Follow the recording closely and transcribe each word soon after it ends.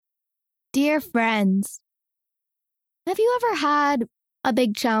Dear friends, have you ever had a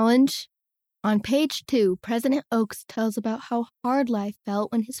big challenge? On page 2, President Oaks tells about how hard life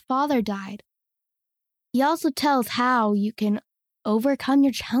felt when his father died. He also tells how you can overcome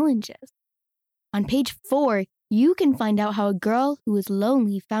your challenges. On page 4, you can find out how a girl who was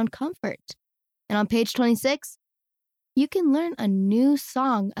lonely found comfort. And on page 26, you can learn a new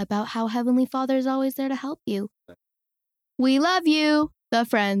song about how Heavenly Father is always there to help you. We love you, the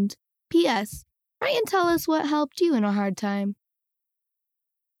friend. P.S. Write and tell us what helped you in a hard time.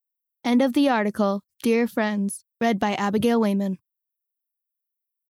 End of the article, Dear Friends, read by Abigail Wayman.